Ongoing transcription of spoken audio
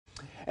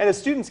And as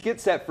students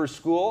get set for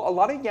school, a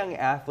lot of young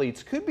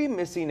athletes could be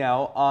missing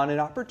out on an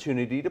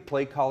opportunity to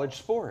play college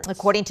sports.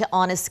 According to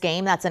Honest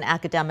Game, that's an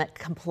academic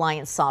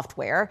compliance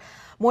software,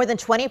 more than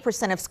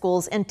 20% of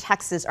schools in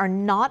Texas are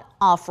not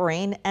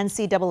offering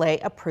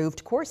NCAA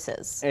approved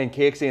courses. And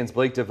KXAN's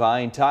Blake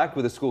Devine talked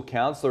with a school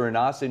counselor in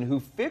Austin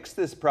who fixed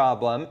this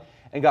problem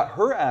and got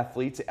her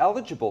athletes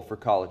eligible for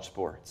college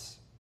sports.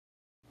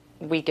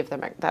 We give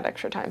them that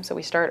extra time. So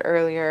we start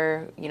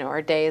earlier,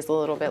 our day is a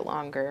little bit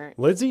longer.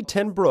 Lizzie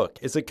Tenbrook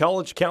is a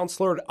college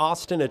counselor at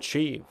Austin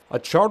Achieve, a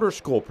charter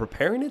school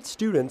preparing its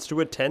students to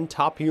attend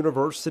top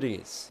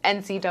universities.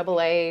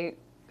 NCAA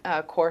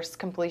course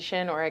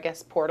completion, or I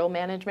guess portal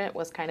management,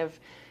 was kind of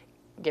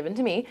given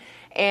to me,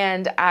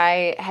 and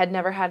I had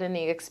never had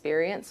any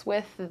experience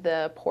with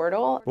the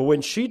portal. But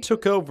when she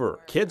took over,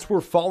 kids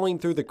were falling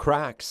through the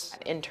cracks.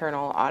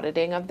 Internal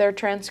auditing of their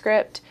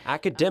transcript.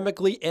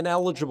 Academically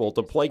ineligible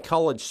to play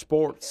college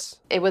sports.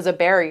 It was a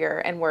barrier,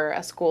 and we're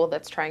a school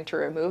that's trying to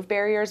remove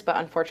barriers, but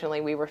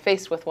unfortunately we were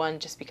faced with one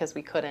just because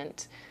we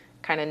couldn't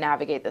kind of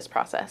navigate this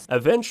process.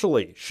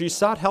 Eventually, she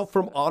sought help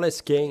from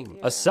Honest Game,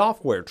 a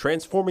software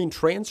transforming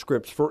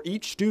transcripts for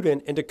each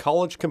student into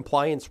college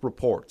compliance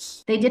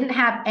reports. They didn't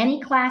have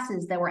any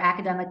classes that were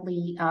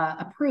academically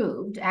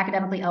approved,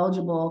 academically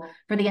eligible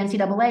for the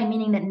NCAA,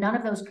 meaning that none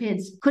of those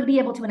kids could be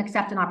able to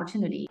accept an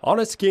opportunity.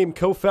 Honest Game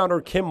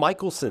co-founder Kim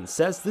Michelson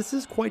says this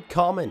is quite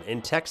common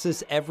in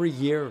Texas every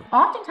year.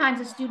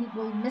 Oftentimes, a student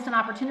will miss an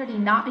opportunity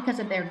not because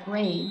of their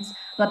grades,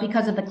 but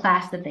because of the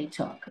class that they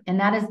took. And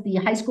that is the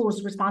high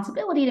school's responsibility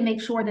to make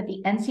sure that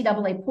the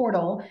NCAA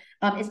portal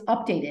is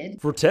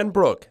updated. For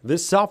Tenbrook,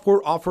 this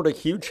software offered a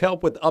huge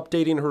help with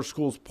updating her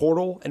school's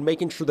portal and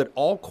making sure that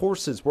all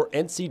courses were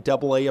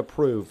NCAA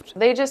approved.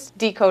 They just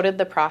decoded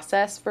the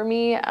process for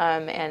me,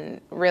 and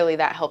really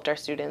that helped our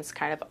students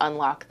kind of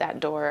unlock that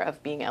door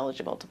of being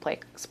eligible to play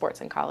sports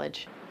in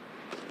college.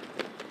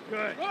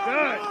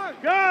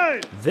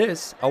 Good.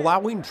 This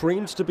allowing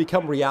dreams to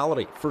become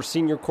reality for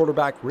senior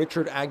quarterback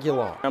Richard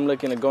Aguilar. I'm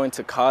looking to go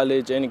into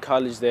college, any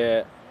college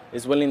that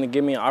is willing to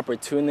give me an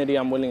opportunity.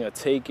 I'm willing to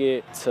take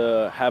it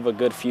to have a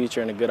good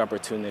future and a good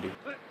opportunity.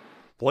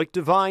 Blake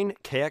Devine,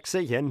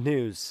 KXAN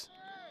News.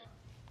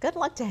 Good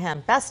luck to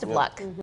him. Best of luck.